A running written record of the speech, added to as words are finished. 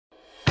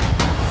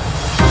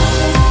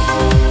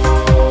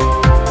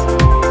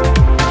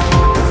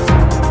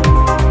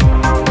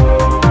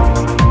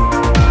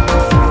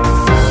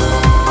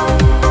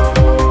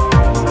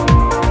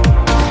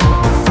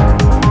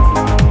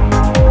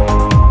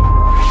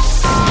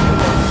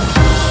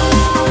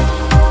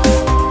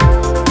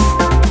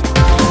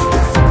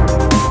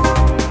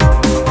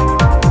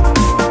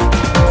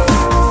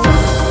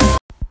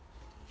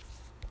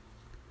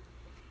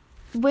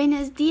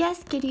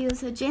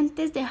queridos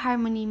oyentes de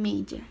Harmony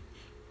Major.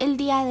 El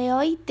día de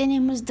hoy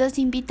tenemos dos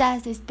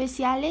invitadas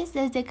especiales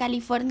desde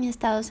California,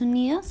 Estados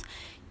Unidos,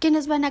 que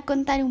nos van a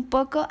contar un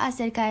poco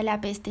acerca de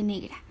la peste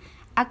negra.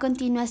 A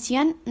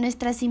continuación,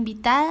 nuestras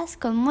invitadas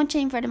con mucha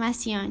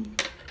información.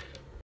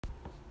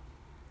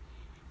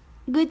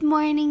 Good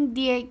morning,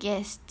 dear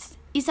guests.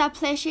 It's a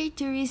pleasure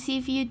to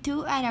receive you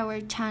two at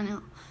our channel.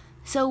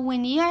 So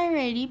when you are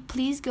ready,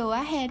 please go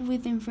ahead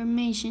with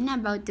information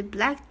about the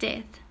Black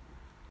Death.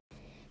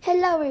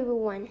 Hello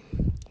everyone.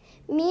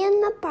 Me and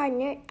my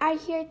partner are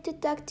here to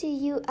talk to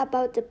you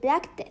about the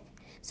Black Death.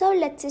 So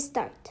let's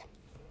start.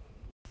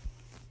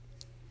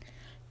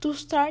 To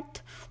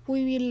start,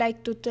 we would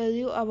like to tell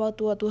you about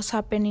what was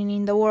happening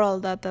in the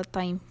world at that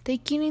time,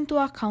 taking into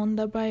account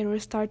the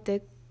virus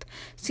started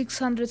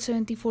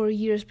 674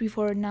 years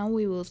before now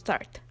we will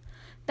start.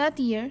 That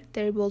year,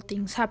 terrible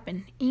things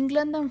happened.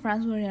 England and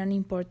France were in an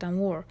important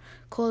war,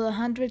 called the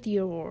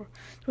 100-Year War.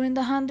 During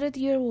the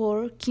 100-Year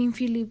War, King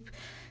Philip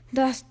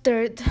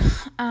III,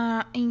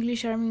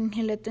 English army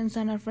inheritance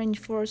and a French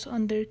force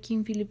under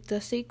King Philip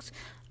VI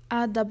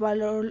at the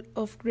Battle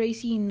of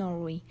Crecy in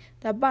Norway.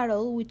 The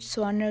battle, which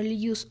saw an early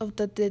use of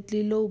the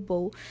deadly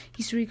longbow,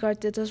 is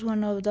regarded as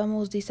one of the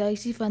most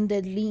decisive and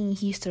deadly in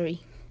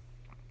history.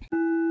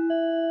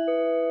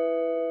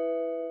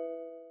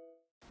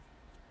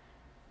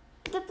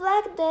 The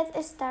Black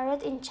Death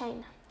started in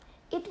China.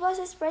 It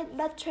was spread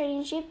by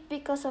trading ships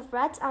because of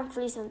rats and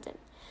fleas on them.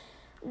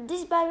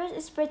 This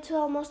virus spread to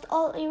almost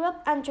all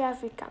Europe and to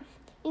Africa.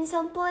 In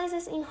some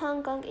places in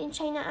Hong Kong, in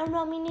China and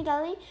Rome in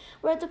Italy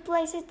were the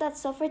places that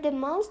suffered the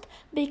most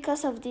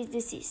because of this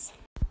disease.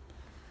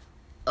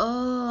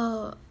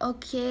 Oh,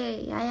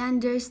 okay, I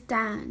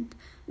understand.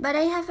 But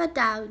I have a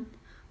doubt.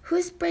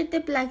 Who spread the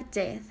Black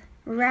Death,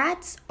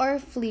 rats or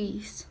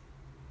fleas?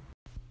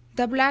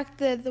 The Black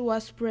Death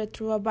was spread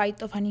through a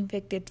bite of an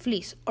infected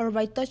flea or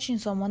by touching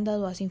someone that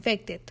was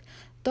infected.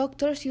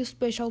 Doctors used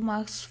special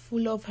masks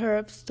full of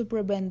herbs to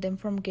prevent them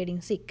from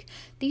getting sick.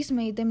 This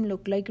made them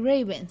look like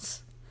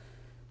ravens.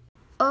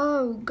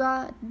 Oh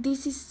God,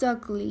 this is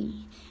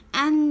ugly.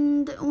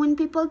 And when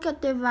people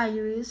got the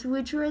virus,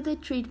 which were the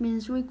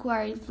treatments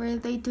required for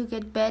them to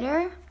get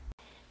better?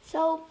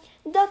 So,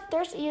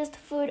 doctors used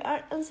food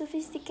and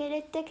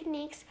unsophisticated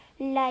techniques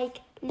like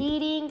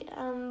kneading,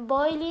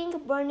 boiling,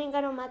 burning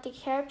aromatic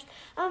herbs,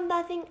 and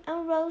bathing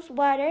in rose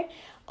water,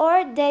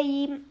 or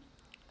they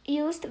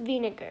used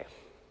vinegar.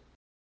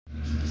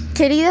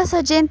 Queridos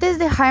oyentes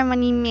de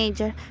Harmony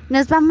Major,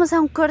 nos vamos a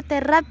un corte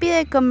rápido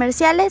de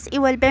comerciales y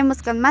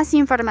volvemos con más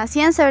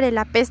información sobre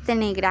la peste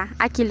negra.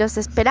 Aquí los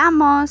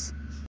esperamos.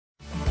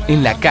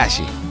 En la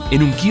calle,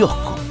 en un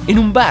kiosco, en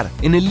un bar,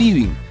 en el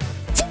living.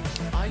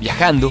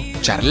 Viajando,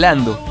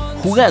 charlando,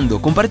 jugando,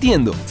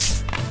 compartiendo.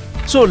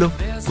 Solo,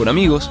 con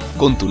amigos,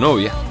 con tu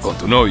novia, con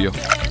tu novio.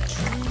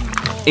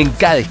 En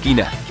cada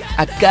esquina,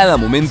 a cada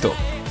momento,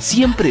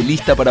 siempre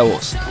lista para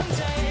vos.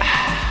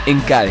 En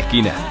cada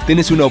esquina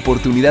tenés una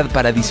oportunidad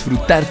para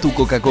disfrutar tu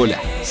Coca-Cola.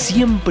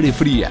 Siempre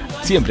fría,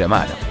 siempre a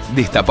mano.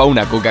 Destapá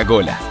una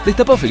Coca-Cola.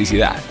 Destapá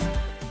felicidad.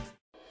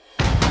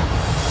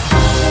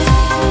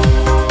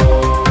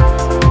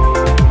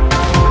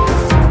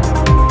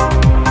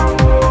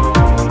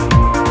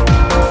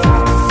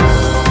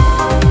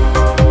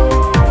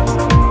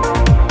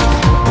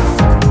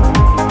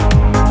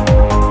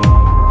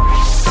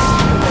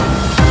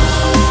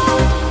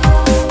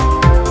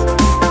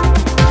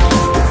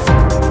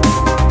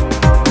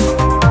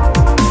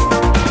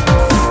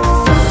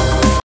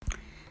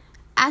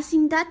 As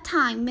in that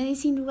time,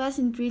 medicine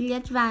wasn't really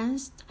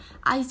advanced,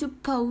 I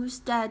suppose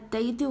that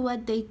they do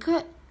what they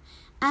could.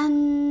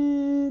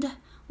 And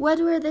what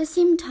were the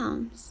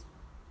symptoms?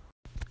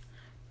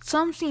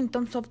 Some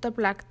symptoms of the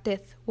Black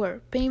Death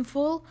were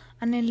painful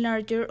and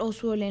enlarged or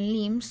swollen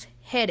limbs,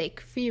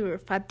 headache, fever,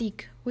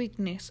 fatigue,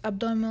 weakness,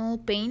 abdominal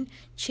pain,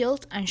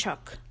 chills, and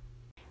shock.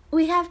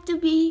 We have to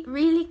be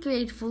really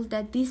grateful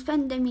that this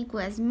pandemic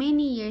was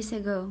many years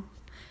ago.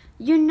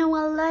 You know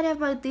a lot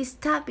about this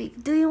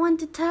topic. Do you want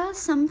to tell us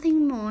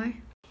something more?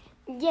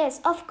 Yes,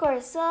 of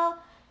course. So,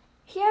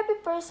 here I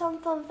prepared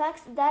some fun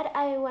facts that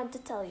I want to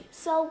tell you.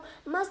 So,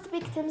 most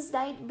victims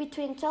died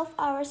between 12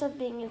 hours of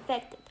being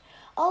infected.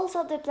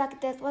 Also, the Black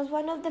Death was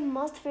one of the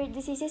most feared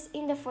diseases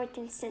in the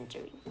 14th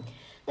century.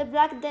 The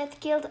Black Death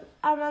killed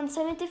around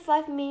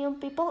 75 million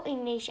people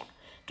in Asia,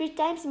 3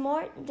 times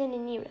more than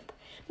in Europe.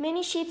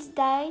 Many ships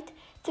died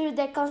through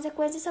the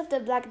consequences of the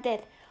Black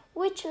Death,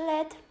 which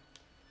led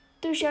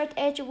to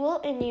short-edge wool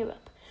in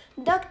Europe.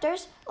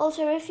 Doctors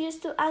also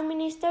refused to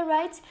administer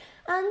rights,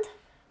 and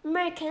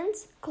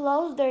merchants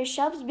closed their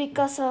shops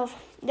because of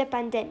the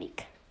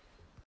pandemic.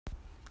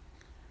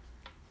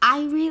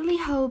 I really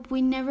hope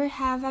we never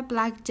have a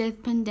Black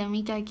Death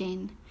pandemic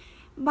again.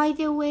 By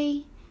the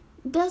way,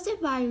 does the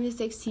virus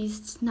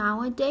exist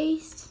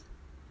nowadays?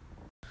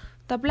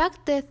 The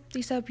Black Death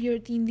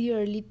disappeared in the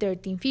early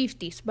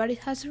 1350s, but it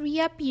has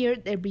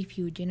reappeared every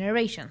few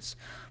generations.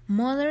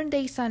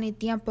 Modern-day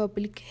sanity and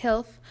public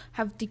health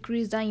have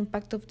decreased the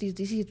impact of this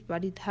disease,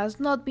 but it has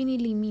not been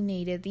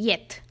eliminated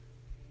yet.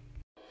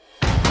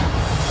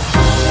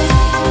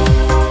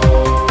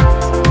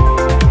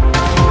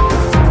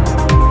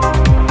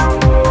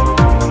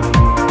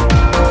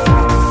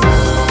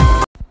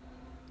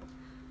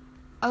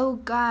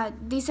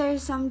 God, these are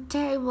some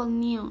terrible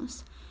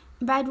news,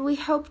 but we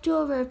hope to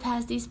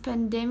overpass this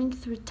pandemic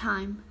through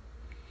time.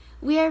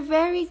 We are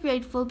very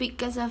grateful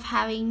because of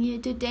having you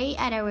today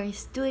at our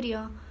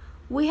studio.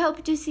 We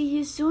hope to see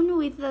you soon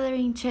with other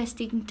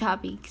interesting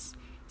topics.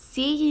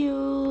 See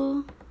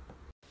you!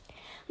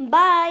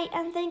 Bye,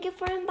 and thank you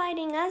for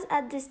inviting us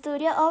at the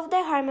studio of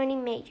the Harmony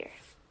Major.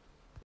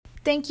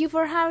 Thank you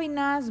for having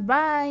us.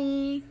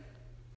 Bye!